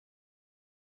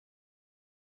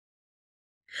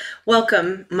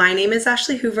Welcome. My name is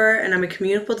Ashley Hoover, and I'm a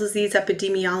Communicable Disease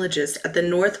Epidemiologist at the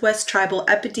Northwest Tribal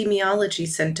Epidemiology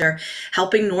Center,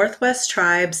 helping Northwest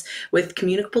tribes with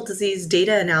communicable disease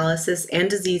data analysis and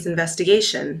disease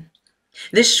investigation.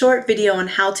 This short video on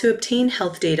how to obtain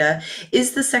health data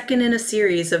is the second in a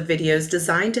series of videos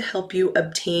designed to help you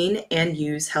obtain and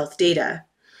use health data.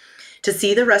 To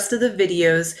see the rest of the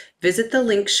videos, visit the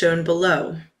link shown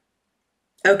below.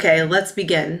 Okay, let's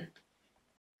begin.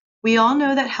 We all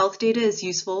know that health data is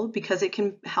useful because it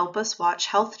can help us watch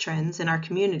health trends in our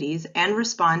communities and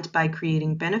respond by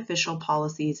creating beneficial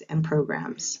policies and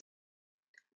programs.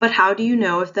 But how do you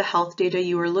know if the health data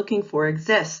you are looking for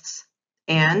exists?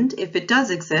 And if it does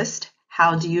exist,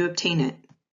 how do you obtain it?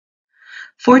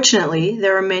 Fortunately,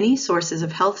 there are many sources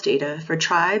of health data for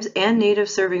tribes and native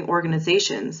serving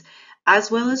organizations,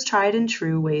 as well as tried and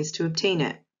true ways to obtain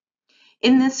it.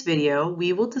 In this video,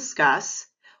 we will discuss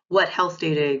what health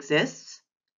data exists,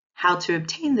 how to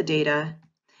obtain the data,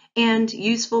 and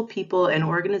useful people and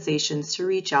organizations to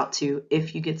reach out to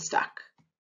if you get stuck.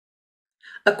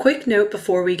 A quick note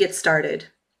before we get started.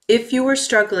 If you are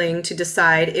struggling to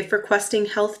decide if requesting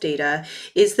health data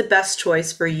is the best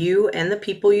choice for you and the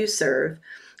people you serve,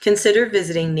 consider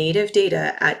visiting Native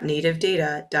Data at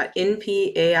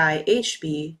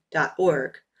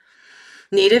nativedata.npaihb.org.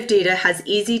 Native Data has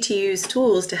easy-to-use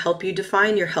tools to help you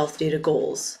define your health data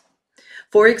goals.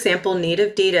 For example,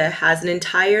 Native Data has an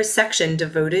entire section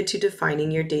devoted to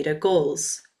defining your data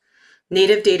goals.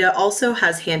 Native Data also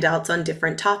has handouts on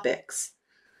different topics.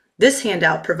 This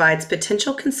handout provides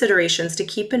potential considerations to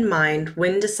keep in mind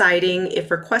when deciding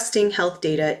if requesting health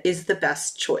data is the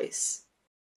best choice.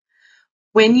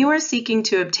 When you are seeking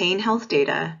to obtain health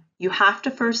data, you have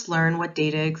to first learn what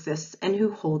data exists and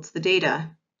who holds the data.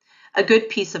 A good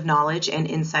piece of knowledge and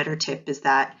insider tip is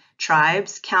that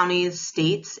tribes, counties,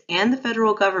 states, and the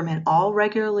federal government all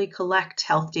regularly collect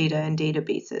health data in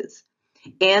databases,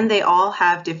 and they all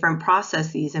have different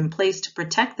processes in place to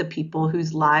protect the people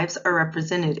whose lives are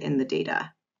represented in the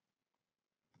data.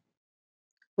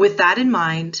 With that in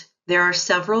mind, there are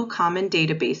several common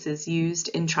databases used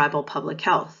in tribal public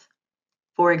health.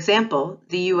 For example,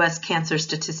 the U.S. Cancer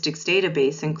Statistics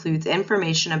Database includes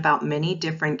information about many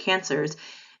different cancers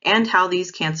and how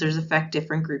these cancers affect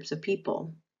different groups of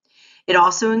people. It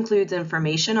also includes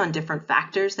information on different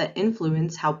factors that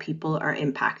influence how people are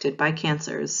impacted by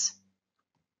cancers.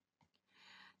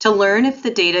 To learn if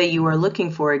the data you are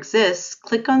looking for exists,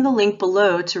 click on the link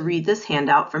below to read this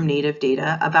handout from Native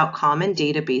Data about common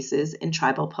databases in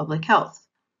tribal public health.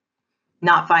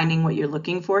 Not finding what you're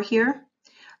looking for here?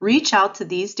 Reach out to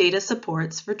these data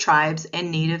supports for tribes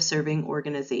and native serving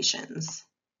organizations.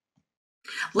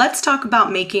 Let's talk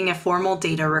about making a formal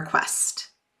data request.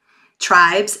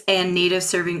 Tribes and native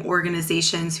serving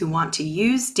organizations who want to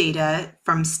use data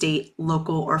from state,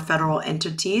 local, or federal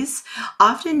entities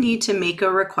often need to make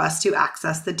a request to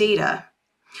access the data.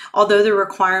 Although the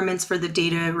requirements for the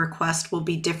data request will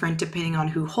be different depending on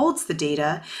who holds the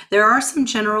data, there are some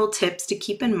general tips to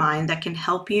keep in mind that can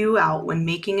help you out when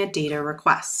making a data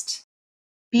request.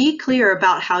 Be clear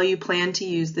about how you plan to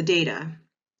use the data.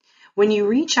 When you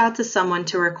reach out to someone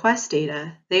to request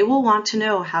data, they will want to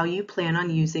know how you plan on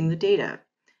using the data.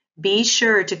 Be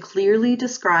sure to clearly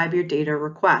describe your data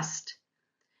request.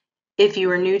 If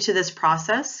you are new to this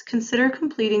process, consider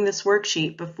completing this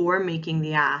worksheet before making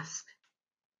the ask.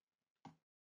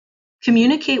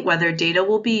 Communicate whether data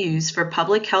will be used for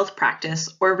public health practice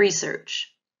or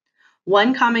research.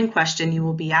 One common question you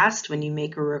will be asked when you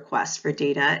make a request for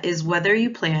data is whether you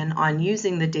plan on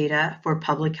using the data for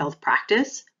public health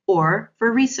practice or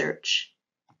for research.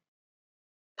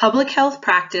 Public health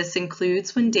practice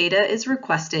includes when data is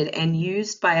requested and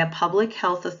used by a public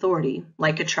health authority,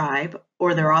 like a tribe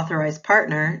or their authorized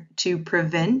partner, to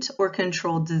prevent or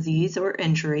control disease or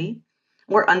injury,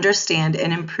 or understand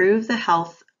and improve the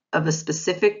health of a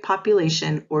specific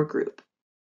population or group.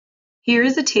 Here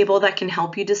is a table that can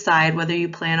help you decide whether you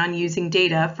plan on using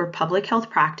data for public health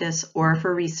practice or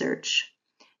for research.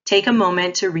 Take a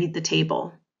moment to read the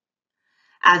table.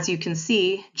 As you can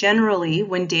see, generally,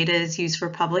 when data is used for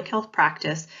public health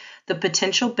practice, the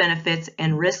potential benefits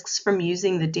and risks from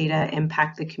using the data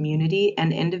impact the community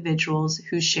and individuals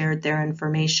who shared their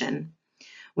information.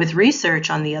 With research,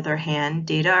 on the other hand,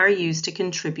 data are used to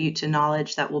contribute to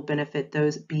knowledge that will benefit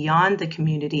those beyond the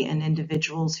community and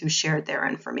individuals who shared their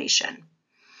information.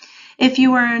 If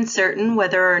you are uncertain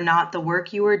whether or not the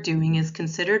work you are doing is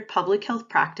considered public health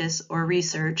practice or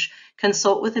research,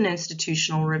 consult with an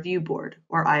institutional review board,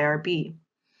 or IRB.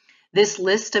 This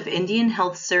list of Indian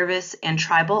Health Service and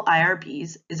tribal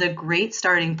IRBs is a great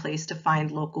starting place to find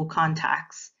local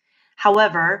contacts.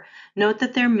 However, note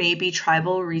that there may be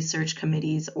tribal research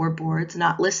committees or boards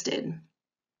not listed.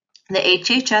 The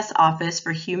HHS Office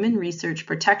for Human Research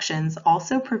Protections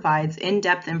also provides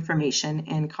in-depth information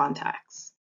and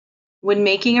contacts. When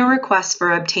making a request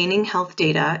for obtaining health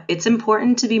data, it's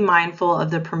important to be mindful of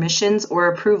the permissions or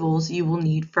approvals you will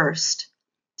need first.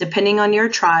 Depending on your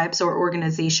tribe's or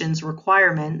organization's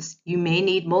requirements, you may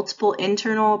need multiple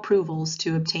internal approvals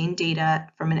to obtain data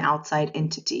from an outside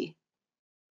entity.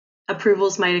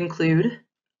 Approvals might include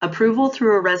approval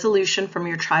through a resolution from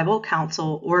your tribal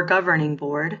council or governing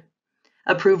board,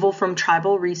 approval from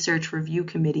tribal research review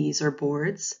committees or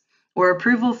boards, or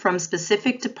approval from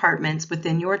specific departments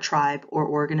within your tribe or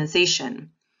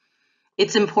organization.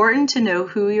 It's important to know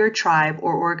who your tribe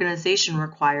or organization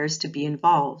requires to be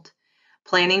involved.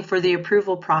 Planning for the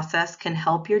approval process can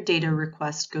help your data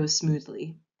request go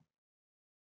smoothly.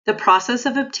 The process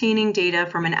of obtaining data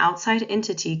from an outside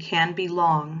entity can be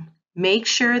long. Make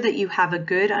sure that you have a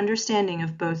good understanding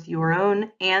of both your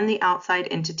own and the outside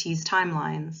entity's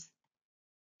timelines.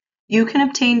 You can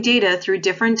obtain data through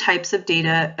different types of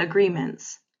data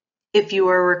agreements. If you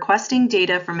are requesting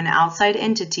data from an outside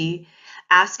entity,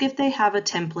 ask if they have a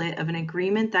template of an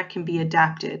agreement that can be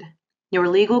adapted. Your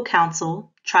legal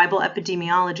counsel, Tribal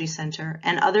Epidemiology Center,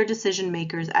 and other decision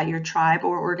makers at your tribe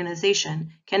or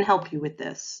organization can help you with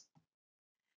this.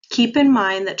 Keep in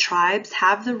mind that tribes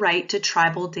have the right to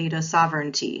tribal data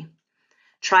sovereignty.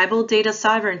 Tribal data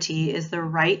sovereignty is the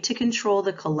right to control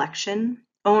the collection,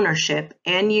 ownership,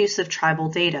 and use of tribal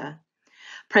data.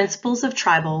 Principles of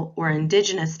tribal or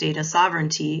indigenous data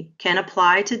sovereignty can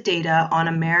apply to data on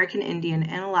American Indian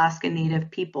and Alaska Native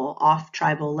people off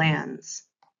tribal lands.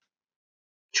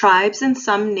 Tribes and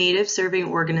some Native serving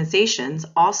organizations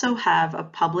also have a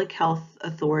public health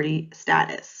authority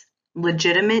status.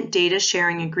 Legitimate data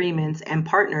sharing agreements and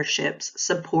partnerships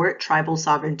support tribal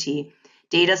sovereignty,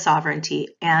 data sovereignty,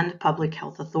 and public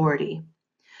health authority.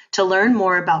 To learn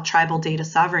more about tribal data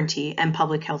sovereignty and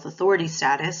public health authority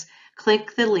status,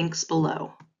 click the links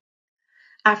below.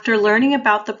 After learning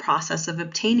about the process of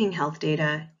obtaining health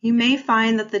data, you may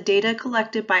find that the data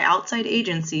collected by outside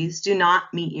agencies do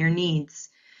not meet your needs.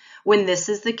 When this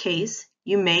is the case,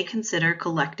 you may consider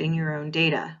collecting your own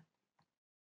data.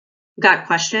 Got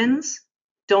questions?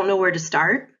 Don't know where to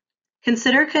start?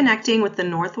 Consider connecting with the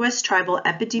Northwest Tribal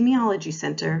Epidemiology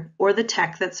Center or the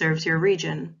tech that serves your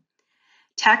region.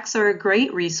 Techs are a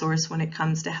great resource when it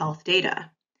comes to health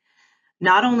data.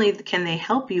 Not only can they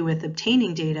help you with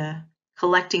obtaining data,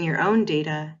 collecting your own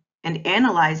data, and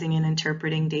analyzing and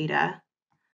interpreting data,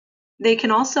 they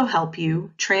can also help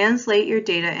you translate your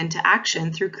data into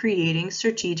action through creating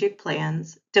strategic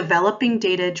plans, developing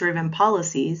data-driven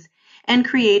policies, and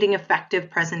creating effective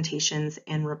presentations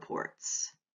and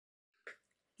reports.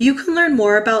 You can learn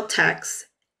more about techs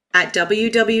at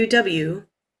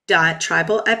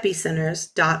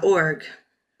www.tribalepicenters.org.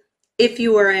 If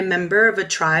you are a member of a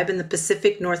tribe in the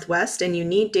Pacific Northwest and you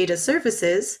need data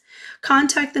services,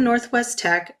 contact the Northwest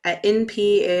Tech at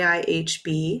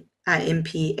NPAIHB at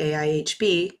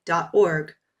npaihb.org.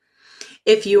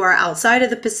 If you are outside of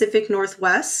the Pacific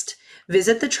Northwest,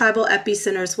 visit the Tribal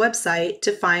Epicenter's website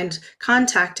to find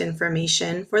contact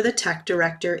information for the tech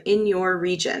director in your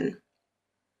region.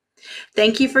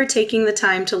 Thank you for taking the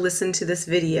time to listen to this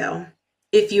video.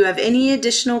 If you have any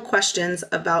additional questions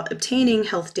about obtaining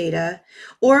health data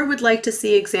or would like to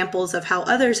see examples of how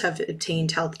others have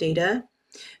obtained health data,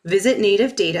 visit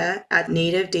Native Data at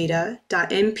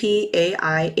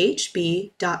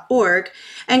nativedata.npaihb.org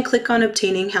and click on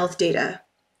Obtaining Health Data,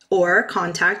 or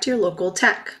contact your local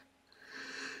tech.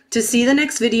 To see the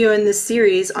next video in this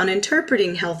series on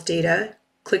interpreting health data,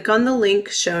 click on the link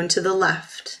shown to the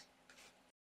left.